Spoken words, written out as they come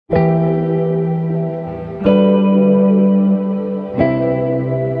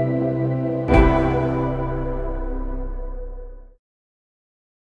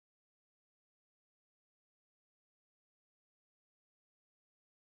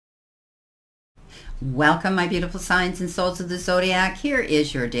Welcome, my beautiful signs and souls of the zodiac. Here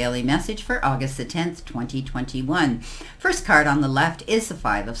is your daily message for August the 10th, 2021. First card on the left is the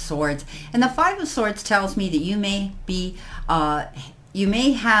Five of Swords, and the Five of Swords tells me that you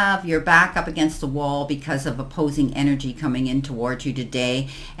may have your back up against the wall because of opposing energy coming in towards you today,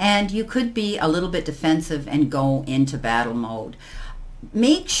 and you could be a little bit defensive and go into battle mode.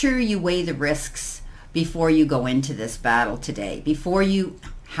 Make sure you weigh the risks before you go into this battle today, before you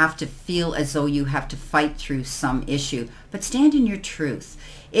have to feel as though you have to fight through some issue, but stand in your truth.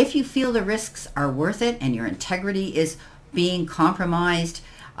 If you feel the risks are worth it and your integrity is being compromised,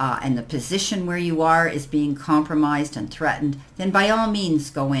 and the position where you are is being compromised and threatened, then by all means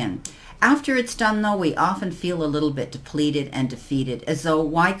go in. After it's done though, we often feel a little bit depleted and defeated, as though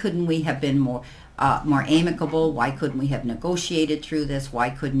why couldn't we have been more amicable? Why couldn't we have negotiated through this? Why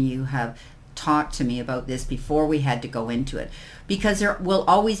couldn't you have talked to me about this before we had to go into it? Because there will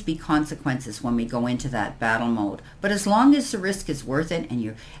always be consequences when we go into that battle mode. But as long as the risk is worth it and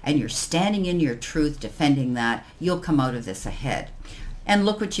you're standing in your truth, defending that, you'll come out of this ahead. And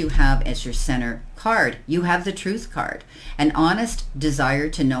look what you have as your center card. You have the truth card. An honest desire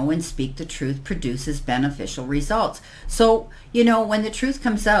to know and speak the truth produces beneficial results. So, you know, when the truth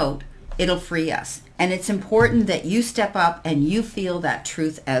comes out, it'll free us. And it's important that you step up and you feel that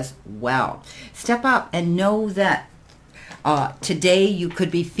truth as well. Step up and know that today you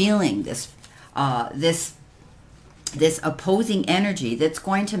could be feeling this opposing energy that's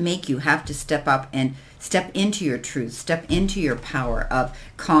going to make you have to step up and step into your truth, step into your power of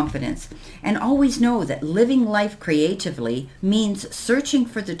confidence. And always know that living life creatively means searching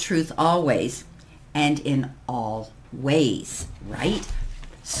for the truth always and in all ways, right?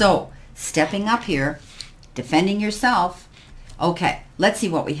 So, stepping up here, defending yourself. Okay, let's see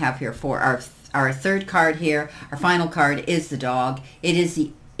what we have here for our third card here. Our final card is the dog. It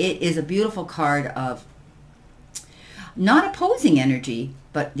is a beautiful card of not opposing energy,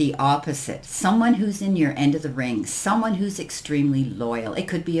 but the opposite. Someone who's in your end of the ring, someone who's extremely loyal. It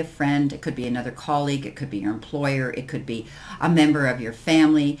could be a friend, it could be another colleague, it could be your employer, it could be a member of your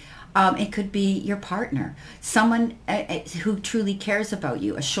family. It could be your partner, someone who truly cares about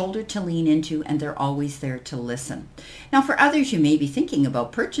you, a shoulder to lean into, and they're always there to listen. Now, for others, you may be thinking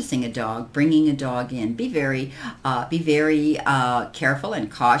about purchasing a dog, bringing a dog in. Be very careful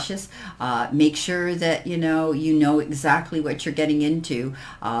and cautious. Make sure that you know exactly what you're getting into,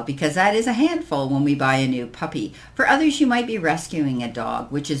 because that is a handful when we buy a new puppy. For others, you might be rescuing a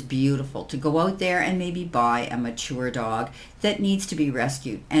dog, which is beautiful, to go out there and maybe buy a mature dog that needs to be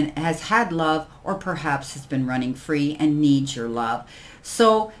rescued and has had love, or perhaps has been running free and needs your love.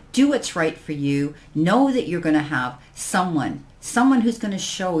 So do what's right for you. Know that you're going to have someone who's going to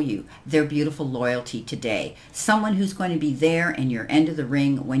show you their beautiful loyalty today. Someone who's going to be there in your end of the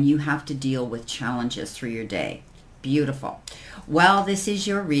ring when you have to deal with challenges through your day. Beautiful. Well, this is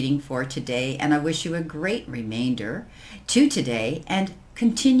your reading for today, and I wish you a great remainder to today, and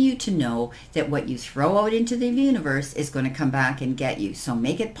continue to know that what you throw out into the universe is going to come back and get you. So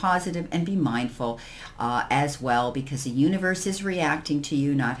make it positive and be mindful as well, because the universe is reacting to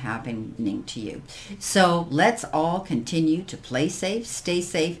you, not happening to you. So let's all continue to play safe, stay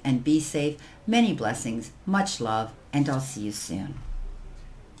safe, and be safe. Many blessings, much love, and I'll see you soon.